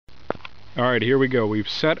Alright, here we go. We've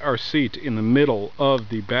set our seat in the middle of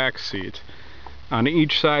the back seat. On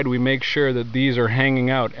each side we make sure that these are hanging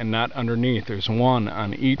out and not underneath. There's one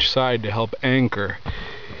on each side to help anchor.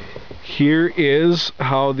 Here is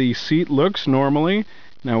how the seat looks normally.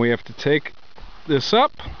 Now we have to take this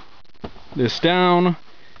up, this down.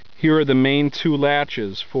 Here are the main two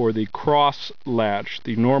latches for the cross latch,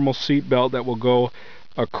 the normal seat belt that will go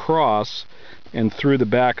across and through the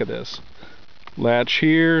back of this. Latch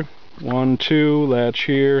here, 1, 2, latch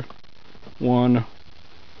here, 1,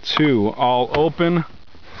 2, all open.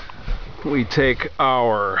 We take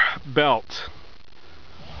our belt,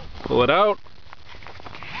 pull it out,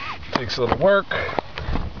 takes a little work.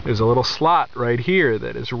 There's a little slot right here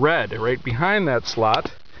that is red. Right behind that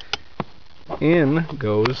slot, in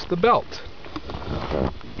goes the belt.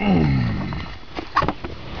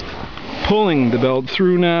 Pulling the belt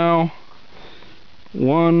through now,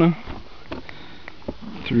 one,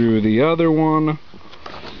 through the other one,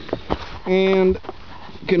 and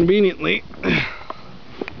conveniently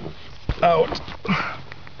out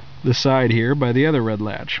the side here by the other red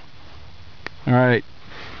latch. Alright,